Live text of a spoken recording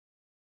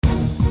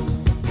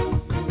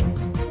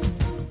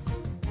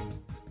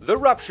The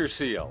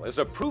RuptureSeal is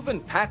a proven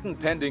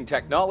patent-pending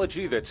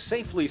technology that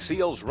safely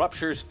seals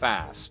ruptures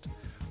fast,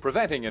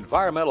 preventing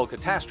environmental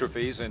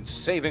catastrophes and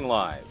saving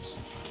lives.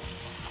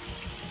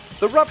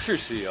 The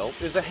RuptureSeal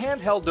is a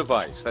handheld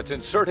device that's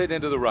inserted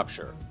into the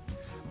rupture.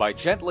 By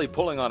gently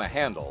pulling on a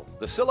handle,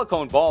 the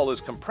silicone ball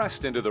is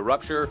compressed into the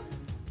rupture,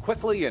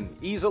 quickly and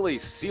easily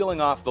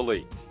sealing off the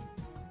leak.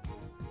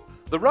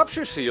 The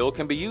RuptureSeal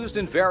can be used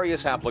in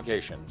various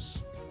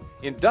applications: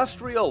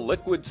 industrial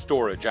liquid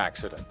storage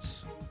accidents,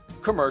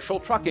 commercial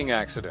trucking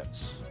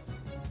accidents,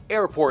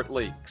 airport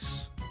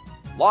leaks,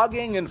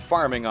 logging and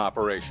farming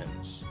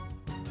operations,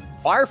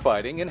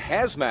 firefighting and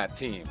hazmat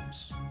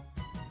teams,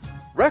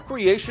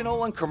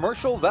 recreational and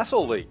commercial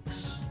vessel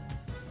leaks,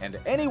 and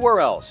anywhere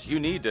else you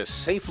need to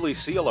safely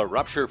seal a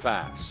rupture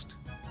fast.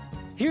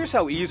 Here's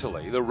how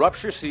easily the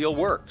RuptureSeal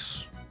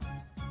works.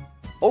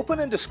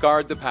 Open and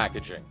discard the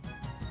packaging.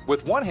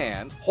 With one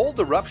hand, hold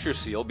the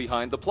RuptureSeal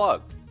behind the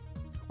plug.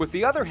 With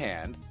the other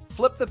hand,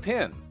 flip the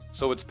pin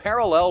so it's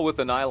parallel with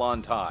the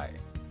nylon tie.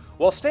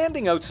 While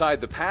standing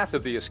outside the path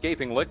of the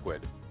escaping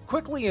liquid,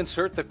 quickly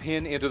insert the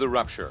pin into the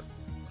rupture.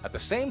 At the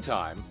same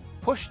time,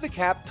 push the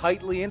cap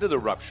tightly into the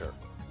rupture,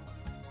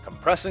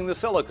 compressing the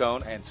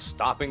silicone and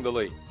stopping the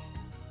leak.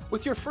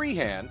 With your free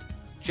hand,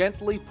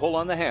 gently pull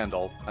on the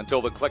handle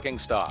until the clicking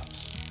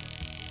stops.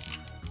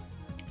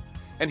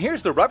 And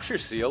here's the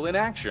RuptureSeal in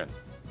action.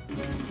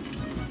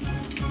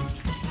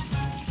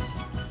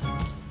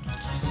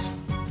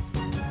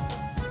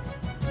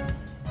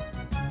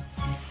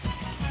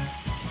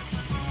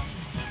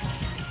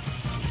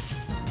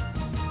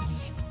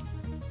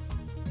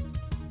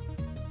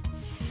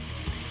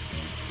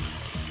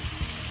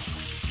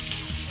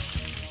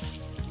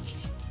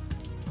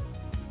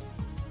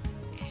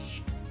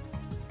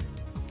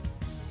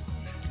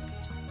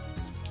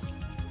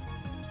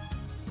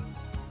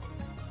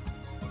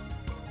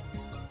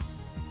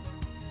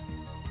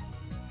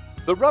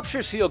 The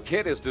RuptureSeal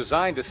kit is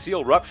designed to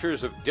seal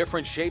ruptures of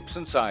different shapes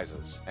and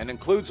sizes and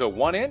includes a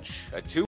 1-inch, a 2